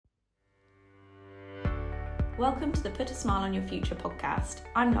Welcome to the Put a Smile on Your Future podcast.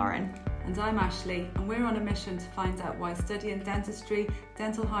 I'm Lauren. And I'm Ashley, and we're on a mission to find out why studying dentistry,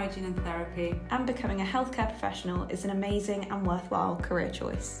 dental hygiene and therapy and becoming a healthcare professional is an amazing and worthwhile career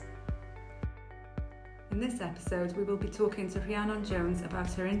choice. In this episode, we will be talking to Rhiannon Jones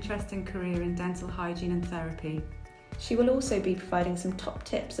about her interesting career in dental hygiene and therapy. She will also be providing some top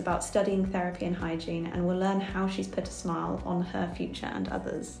tips about studying therapy and hygiene, and will learn how she's put a smile on her future and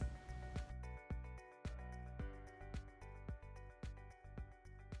others.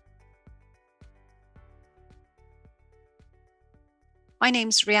 My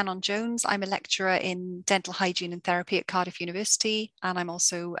name's Rhiannon Jones. I'm a lecturer in dental hygiene and therapy at Cardiff University, and I'm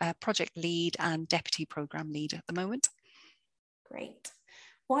also a project lead and deputy programme lead at the moment. Great.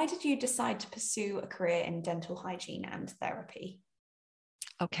 Why did you decide to pursue a career in dental hygiene and therapy?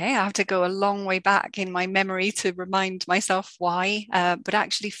 Okay, I have to go a long way back in my memory to remind myself why. But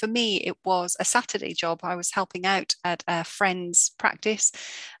actually, for me, it was a Saturday job. I was helping out at a friend's practice.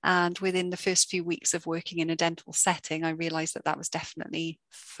 And within the first few weeks of working in a dental setting, I realized that that was definitely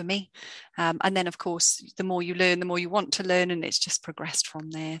for me. And then, of course, the more you learn, the more you want to learn. And it's just progressed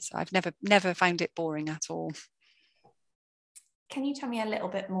from there. So I've never found it boring at all. Can you tell me a little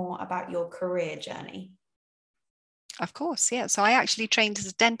bit more about your career journey? Of course, yeah. So I actually trained as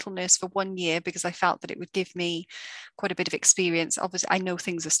a dental nurse for 1 year because I felt that it would give me quite a bit of experience. Obviously, I know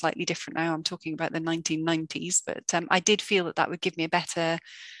things are slightly different now. I'm talking about the 1990s, but I did feel that that would give me a better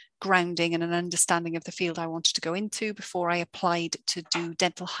grounding and an understanding of the field I wanted to go into before I applied to do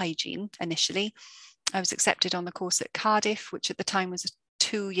dental hygiene initially. I was accepted on the course at Cardiff, which at the time was a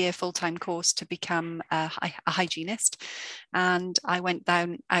 2-year full-time course to become a hygienist. And I went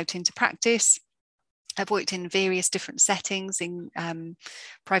out into practice. I've worked in various different settings in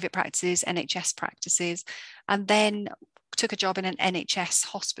private practices, NHS practices, and then took a job in an NHS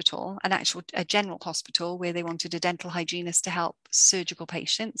hospital, a general hospital, where they wanted a dental hygienist to help surgical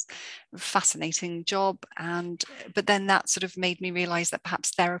patients. Fascinating job. But then that sort of made me realize that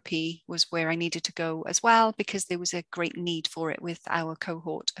perhaps therapy was where I needed to go as well, because there was a great need for it with our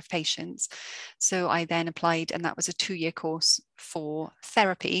cohort of patients. So I then applied, and that was a 2-year course for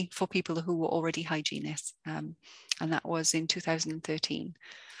therapy for people who were already hygienists. And that was in 2013.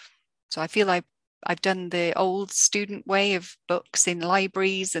 So I feel I've done the old student way of books in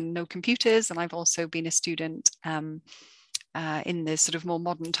libraries and no computers, and I've also been a student in the sort of more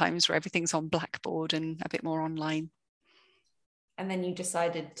modern times where everything's on Blackboard and a bit more online. And then you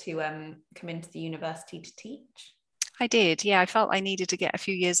decided to come into the university to teach? I did, yeah. I felt I needed to get a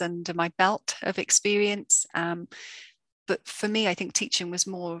few years under my belt of experience. But for me, I think teaching was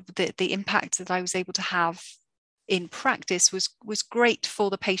more the impact that I was able to have in practice was great for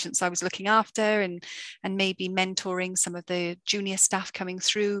the patients I was looking after, and maybe mentoring some of the junior staff coming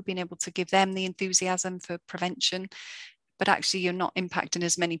through, being able to give them the enthusiasm for prevention. But actually, you're not impacting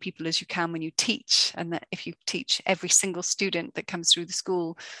as many people as you can when you teach. And that if you teach every single student that comes through the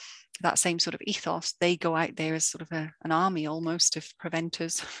school that same sort of ethos, they go out there as sort of an army almost of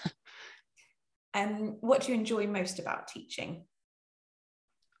preventers. What do you enjoy most about teaching?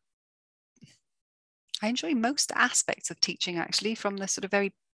 I enjoy most aspects of teaching, actually, from the sort of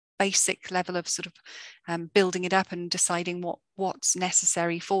very basic level of sort of building it up and deciding what's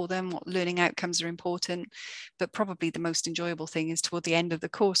necessary for them, what learning outcomes are important. But probably the most enjoyable thing is toward the end of the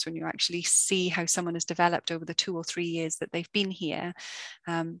course, when you actually see how someone has developed over the 2 or 3 years that they've been here,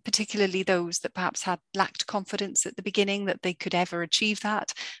 particularly those that perhaps had lacked confidence at the beginning that they could ever achieve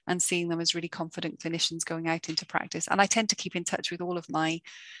that, and seeing them as really confident clinicians going out into practice. And I tend to keep in touch with all of my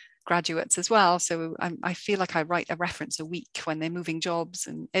graduates as well, so I feel like I write a reference a week when they're moving jobs,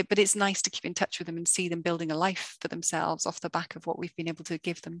 but it's nice to keep in touch with them and see them building a life for themselves off the back of what we've been able to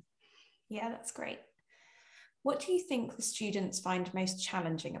give them. Yeah, that's great. What do you think the students find most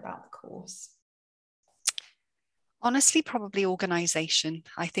challenging about the course? Honestly, probably organisation.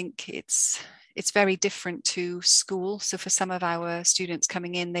 I think it's very different to school. So for some of our students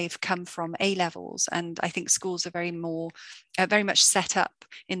coming in, they've come from A levels, and I think schools are very much set up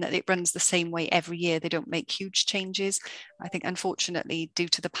in that it runs the same way every year. They don't make huge changes. I think, unfortunately, due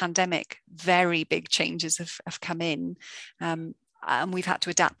to the pandemic, very big changes have come in. And we've had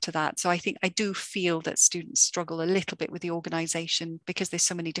to adapt to that. So I think I do feel that students struggle a little bit with the organisation, because there's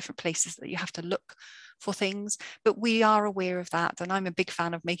so many different places that you have to look for things. But we are aware of that. And I'm a big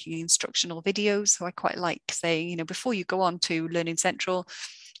fan of making instructional videos. So I quite like saying, before you go on to Learning Central,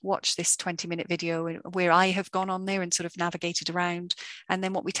 watch this 20-minute video where I have gone on there and sort of navigated around. And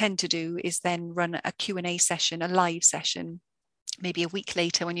then what we tend to do is then run a Q&A session, a live session, maybe a week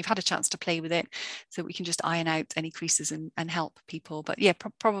later when you've had a chance to play with it, so we can just iron out any creases and help people. But yeah,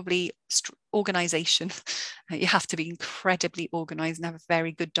 probably organization. You have to be incredibly organized and have a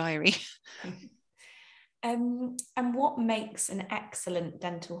very good diary. And what makes an excellent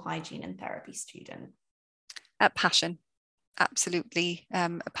dental hygiene and therapy student? Passion. Absolutely,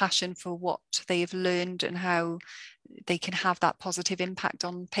 a passion for what they have learned and how they can have that positive impact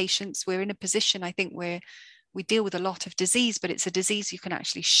on patients. We're in a position, I think, where we deal with a lot of disease, but it's a disease you can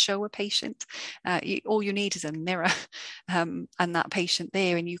actually show a patient. All you need is a mirror and that patient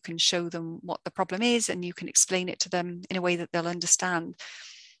there, and you can show them what the problem is, and you can explain it to them in a way that they'll understand.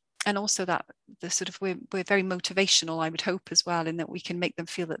 And also that the sort of we're very motivational, I would hope, as well, in that we can make them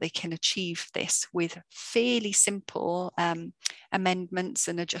feel that they can achieve this with fairly simple amendments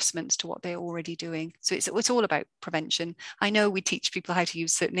and adjustments to what they're already doing. So it's all about prevention. I know we teach people how to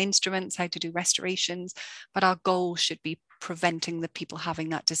use certain instruments, how to do restorations, but our goal should be preventing the people having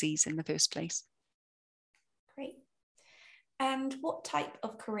that disease in the first place. Great. And what type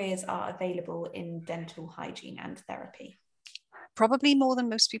of careers are available in dental hygiene and therapy? Probably more than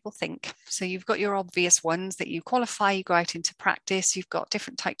most people think. So you've got your obvious ones that you qualify, you go out into practice, you've got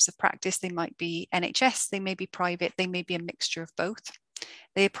different types of practice. They might be NHS, they may be private, they may be a mixture of both.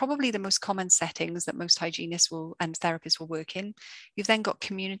 They're probably the most common settings that most hygienists and therapists will work in. You've then got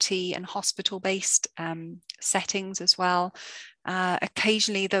community and hospital-based settings as well.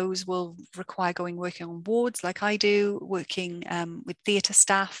 Occasionally those will require working on wards like I do, working with theatre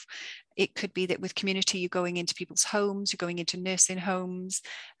staff. It could be that with community, you're going into people's homes, you're going into nursing homes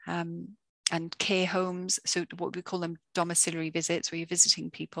and care homes. So what we call them domiciliary visits, where you're visiting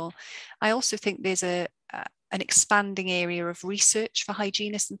people. I also think there's an expanding area of research for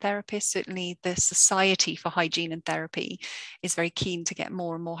hygienists and therapists. Certainly the Society for Hygiene and Therapy is very keen to get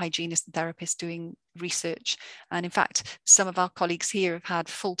more and more hygienists and therapists doing research. And in fact, some of our colleagues here have had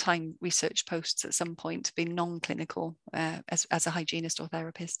full-time research posts at some point, being non-clinical as a hygienist or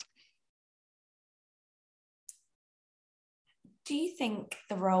therapist. Do you think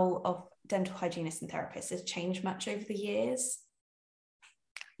the role of dental hygienists and therapists has changed much over the years?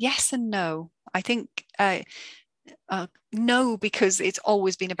 Yes and no. I think no, because it's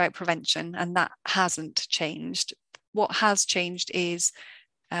always been about prevention, and that hasn't changed. What has changed is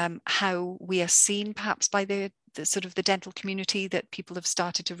how we are seen, perhaps by the sort of the dental community, that people have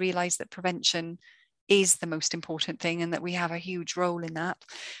started to realize that prevention is the most important thing and that we have a huge role in that.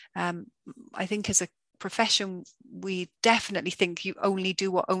 I think as a profession, we definitely think you only do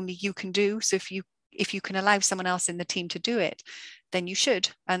what only you can do. So if you can allow someone else in the team to do it, then you should,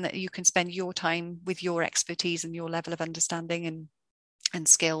 and that you can spend your time with your expertise and your level of understanding and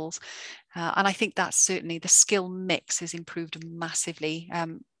skills. And I think that's certainly, the skill mix has improved massively.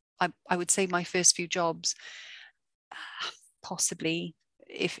 I would say my first few jobs, possibly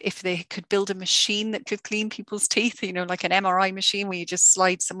if they could build a machine that could clean people's teeth, like an MRI machine where you just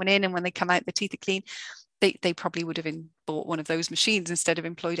slide someone in and when they come out, the teeth are clean, they probably would have bought one of those machines instead of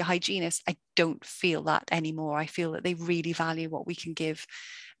employed a hygienist. I don't feel that anymore. I feel that they really value what we can give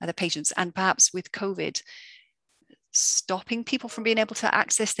the patients. And perhaps with COVID, stopping people from being able to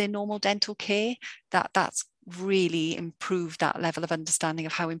access their normal dental care, that's really improved that level of understanding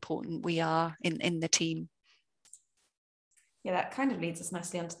of how important we are in the team. Yeah, that kind of leads us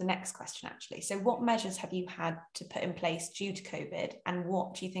nicely on to the next question, actually. So what measures have you had to put in place due to COVID, and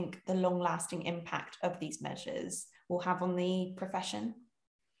what do you think the long-lasting impact of these measures will have on the profession?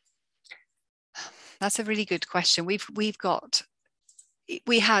 That's a really good question.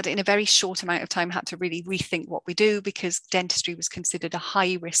 We had, in a very short amount of time, had to really rethink what we do, because dentistry was considered a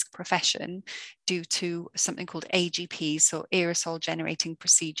high risk profession due to something called AGPs, so aerosol generating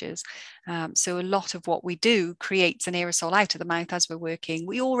procedures. So a lot of what we do creates an aerosol out of the mouth as we're working.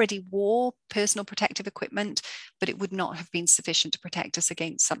 We already wore personal protective equipment, but it would not have been sufficient to protect us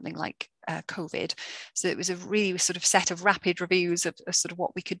against something like COVID. So it was a really sort of set of rapid reviews of sort of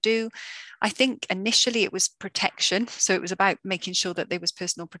what we could do. I think initially it was protection. So it was about making sure that there was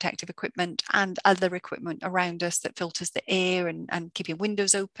personal protective equipment and other equipment around us that filters the air and keeping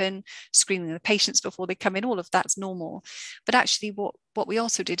windows open, screening the patients before they come in. All of that's normal. But actually what we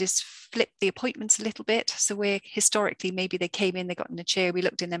also did is flip the appointments a little bit. So where historically maybe they came in, they got in a chair, we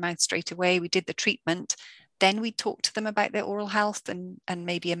looked in their mouth straight away, we did the treatment, then we talk to them about their oral health and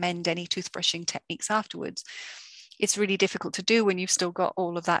maybe amend any toothbrushing techniques afterwards. It's really difficult to do when you've still got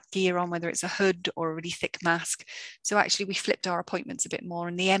all of that gear on, whether it's a hood or a really thick mask. So actually we flipped our appointments a bit more,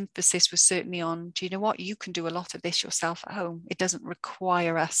 and the emphasis was certainly on, do you know what, you can do a lot of this yourself at home. It doesn't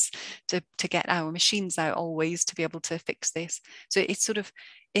require us to get our machines out always to be able to fix this. So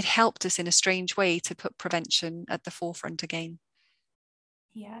it helped us in a strange way to put prevention at the forefront again.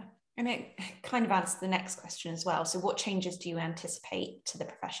 Yeah. And it kind of adds to the next question as well. So what changes do you anticipate to the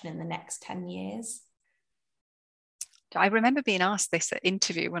profession in the next 10 years? I remember being asked this at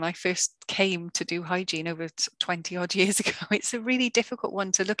interview when I first came to do hygiene over 20 odd years ago. It's a really difficult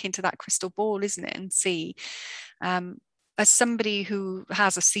one to look into that crystal ball, isn't it? And see, as somebody who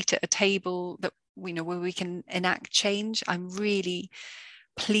has a seat at a table that we know where we can enact change, I'm really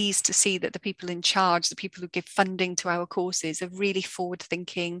pleased to see that the people in charge, the people who give funding to our courses, are really forward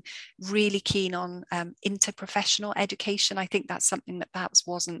thinking, really keen on interprofessional education. I think that's something that perhaps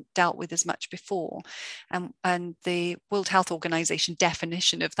wasn't dealt with as much before. And the World Health Organization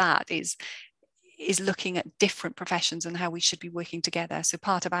definition of that is looking at different professions and how we should be working together. So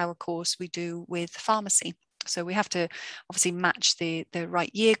part of our course we do with pharmacy. So we have to obviously match the right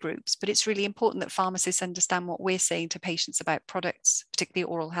year groups, but it's really important that pharmacists understand what we're saying to patients about products, particularly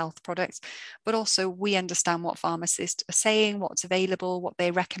oral health products, but also we understand what pharmacists are saying, what's available, what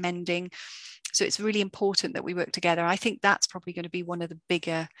they're recommending. So it's really important that we work together. I think that's probably going to be one of the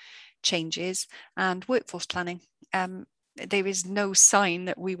bigger changes. And workforce planning. There is no sign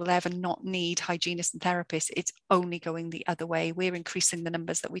that we will ever not need hygienists and therapists. It's only going the other way. We're increasing the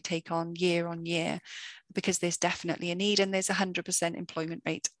numbers that we take on year because there's definitely a need, and there's 100% employment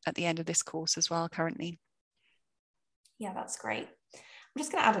rate at the end of this course as well currently. Yeah, that's great. I'm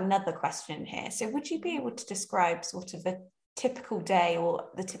just going to add another question here. So would you be able to describe sort of a typical day or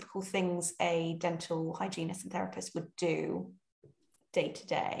the typical things a dental hygienist and therapist would do day to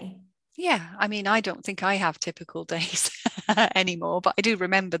day? Yeah, I mean, I don't think I have typical days anymore, but I do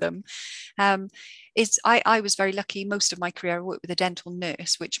remember them. I was very lucky. Most of my career, I worked with a dental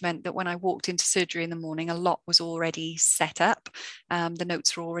nurse, which meant that when I walked into surgery in the morning, a lot was already set up. The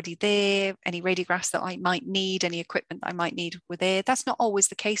notes were already there. Any radiographs that I might need, any equipment I might need were there. That's not always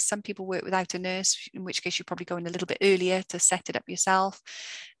the case. Some people work without a nurse, in which case you probably go in a little bit earlier to set it up yourself.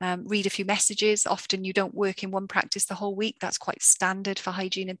 Read a few messages. Often you don't work in one practice the whole week. That's quite standard for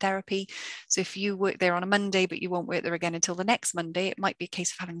hygiene and therapy. So if you work there on a Monday, but you won't work there again until the next Monday, it might be a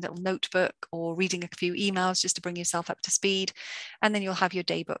case of having a little notebook or reading a few emails just to bring yourself up to speed. And then you'll have your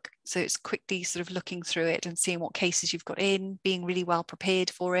day book. So it's quickly sort of looking through it and seeing what cases you've got in, being really well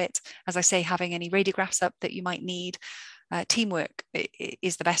prepared for it. As I say, having any radiographs up that you might need. Teamwork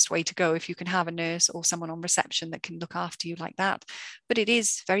is the best way to go if you can have a nurse or someone on reception that can look after you like that. But it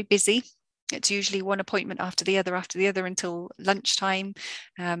is very busy. It's usually one appointment after the other until lunchtime.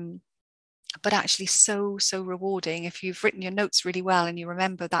 But actually so rewarding. If you've written your notes really well and you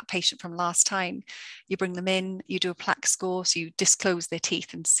remember that patient from last time, you bring them in, you do a plaque score, so you disclose their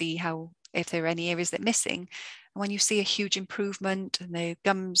teeth and see how, if there are any areas that are missing. And when you see a huge improvement and their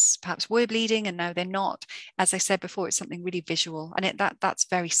gums perhaps were bleeding and now they're not, as I said before, it's something really visual, and that's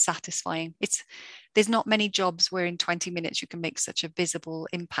very satisfying. There's not many jobs where in 20 minutes you can make such a visible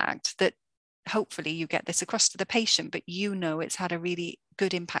impact that hopefully you get this across to the patient, but you know it's had a really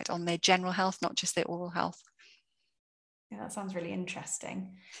good impact on their general health, not just their oral health. Yeah, that sounds really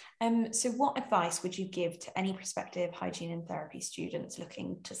interesting. So what advice would you give to any prospective hygiene and therapy students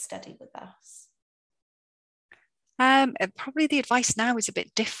looking to study with us? Probably the advice now is a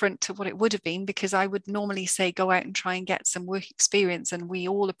bit different to what it would have been, because I would normally say go out and try and get some work experience, and we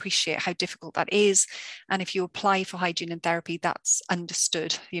all appreciate how difficult that is. And if you apply for hygiene and therapy, that's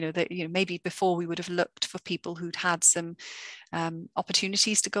understood. Maybe before we would have looked for people who'd had some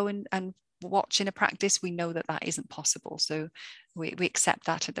opportunities to go and watch in a practice. We know that isn't possible, so we accept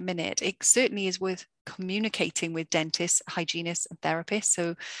that at the minute. It certainly is worth communicating with dentists, hygienists and therapists.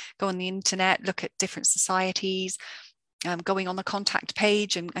 So go on the internet, look at different societies, going on the contact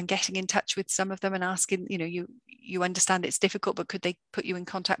page and getting in touch with some of them and asking, you understand it's difficult, but could they put you in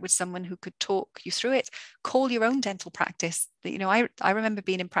contact with someone who could talk you through it? Call your own dental practice. I remember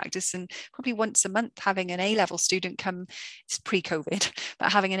being in practice and probably once a month having an A-level student come, it's pre-COVID,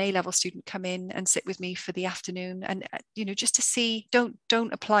 but having an A-level student come in and sit with me for the afternoon and, just to see,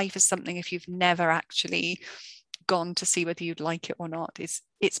 don't apply for something if you've never actually gone to see whether you'd like it or not.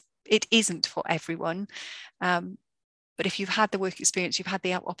 It isn't for everyone. But if you've had the work experience, you've had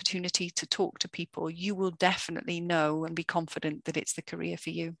the opportunity to talk to people, you will definitely know and be confident that it's the career for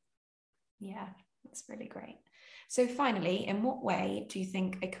you. Yeah, that's really great. So finally, in what way do you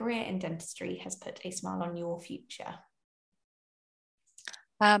think a career in dentistry has put a smile on your future?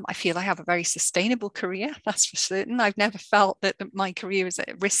 I feel I have a very sustainable career, that's for certain. I've never felt that my career is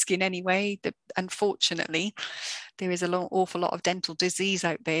at risk in any way. Unfortunately, there is an awful lot of dental disease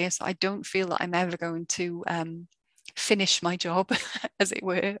out there, so I don't feel that I'm ever going to finish my job, as it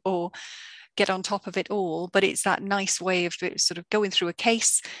were, or get on top of it all. But it's that nice way of sort of going through a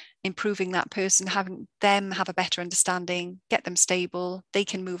case, improving that person, having them have a better understanding, get them stable, they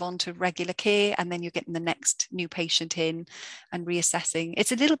can move on to regular care, and then you're getting the next new patient in and reassessing.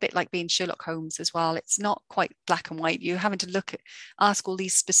 It's a little bit like being Sherlock Holmes as well. It's not quite black and white. You're having to ask all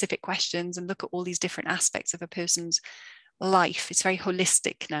these specific questions and look at all these different aspects of a person's life. It's very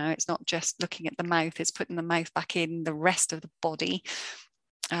holistic now. It's not just looking at the mouth, it's putting the mouth back in the rest of the body,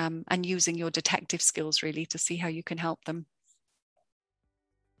 and using your detective skills really to see how you can help them.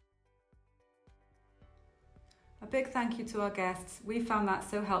 A big thank you to our guests. We found that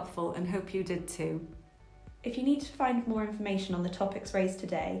so helpful and hope you did too. If you need to find more information on the topics raised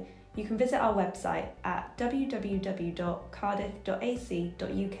today, you can visit our website at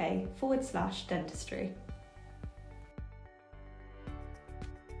www.cardiff.ac.uk/dentistry.